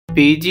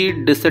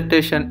PG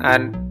Dissertation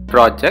and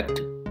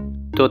Project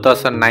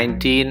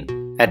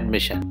 2019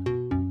 admission.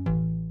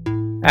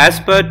 As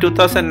per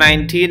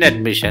 2019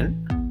 admission,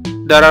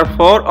 there are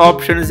 4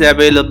 options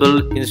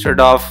available instead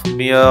of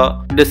mere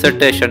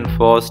dissertation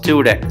for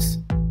students.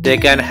 They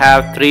can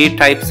have 3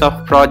 types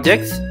of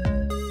projects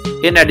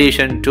in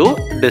addition to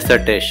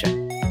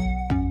dissertation.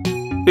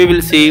 We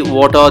will see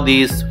what are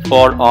these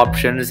 4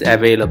 options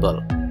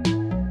available.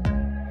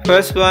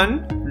 First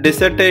one,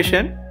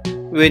 dissertation,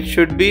 which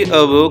should be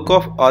a work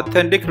of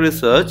authentic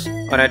research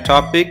on a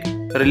topic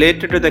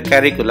related to the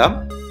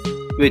curriculum,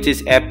 which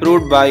is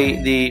approved by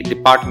the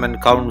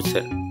department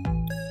council.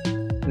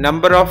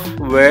 Number of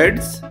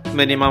words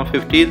minimum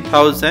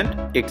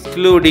 15,000,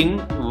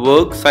 excluding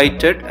work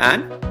cited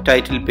and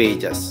title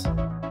pages.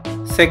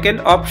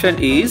 Second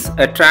option is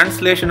a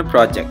translation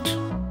project,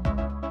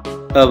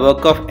 a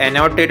work of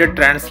annotated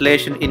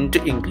translation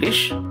into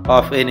English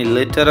of any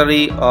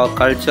literary or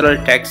cultural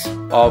text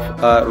of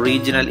a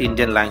regional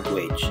Indian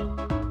language.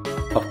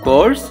 Of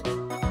course,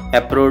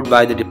 approved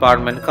by the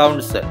department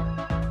council.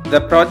 The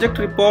project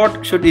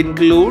report should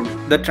include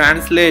the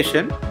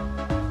translation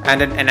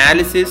and an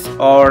analysis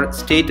or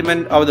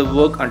statement of the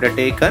work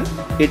undertaken.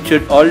 It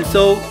should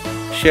also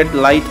shed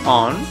light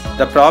on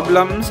the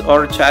problems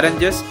or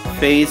challenges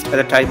faced at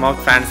the time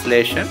of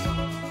translation.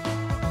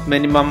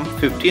 Minimum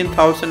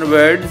 15,000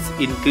 words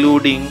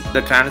including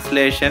the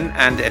translation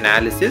and the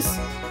analysis,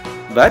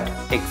 but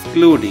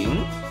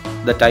excluding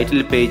the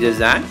title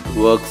pages and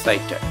work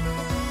cited.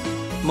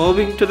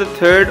 Moving to the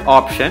third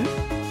option,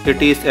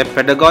 it is a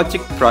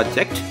pedagogic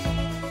project,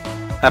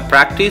 a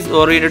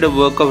practice-oriented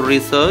work of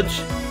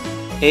research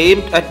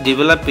aimed at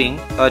developing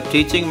a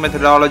teaching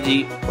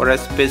methodology for a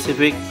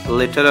specific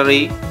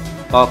literary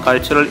or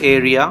cultural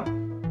area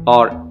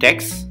or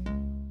text.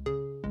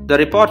 The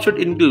report should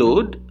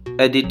include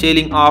a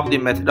detailing of the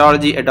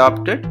methodology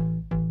adopted,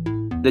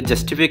 the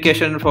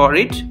justification for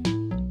it,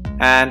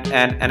 and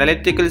an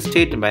analytical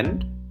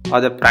statement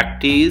of the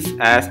practice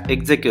as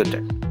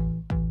executed.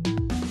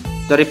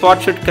 The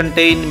report should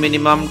contain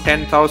minimum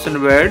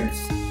 10,000 words,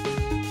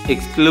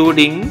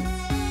 excluding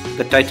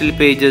the title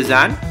pages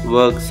and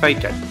work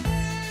cited.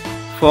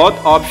 Fourth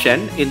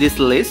option in this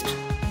list,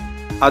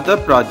 other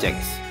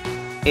projects.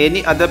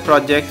 Any other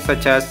projects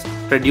such as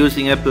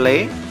producing a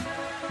play,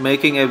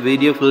 making a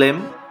video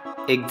film,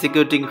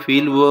 executing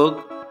field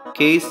work,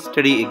 case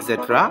study,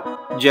 etc.,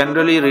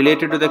 generally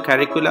related to the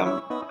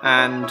curriculum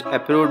and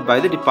approved by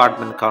the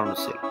department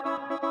council.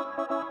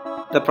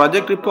 The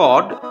project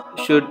report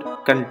should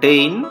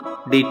contain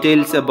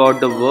details about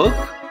the work,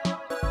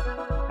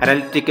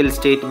 analytical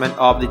statement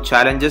of the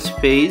challenges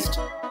faced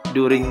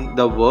during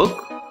the work,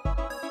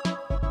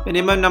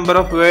 minimum number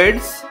of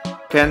words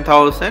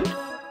 10,000,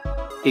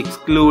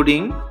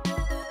 excluding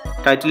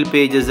title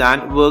pages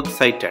and work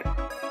cited.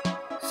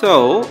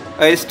 So,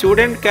 a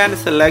student can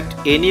select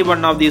any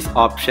one of these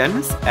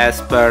options as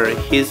per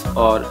his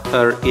or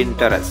her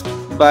interest.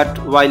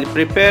 But while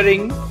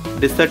preparing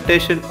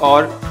dissertation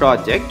or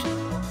project,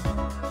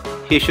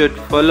 he should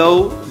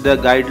follow the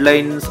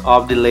guidelines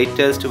of the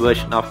latest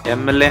version of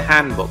MLA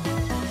handbook.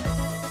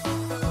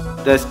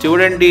 The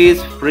student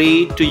is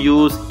free to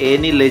use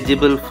any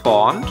legible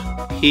font.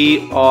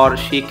 He or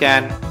she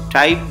can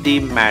type the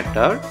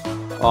matter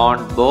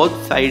on both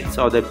sides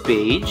of the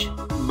page.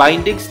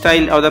 Binding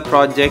style of the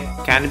project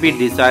can be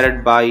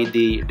decided by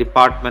the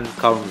department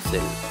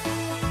council.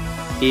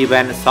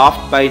 Even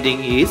soft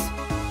binding is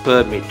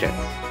permitted.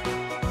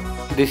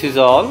 This is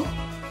all.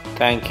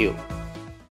 Thank you.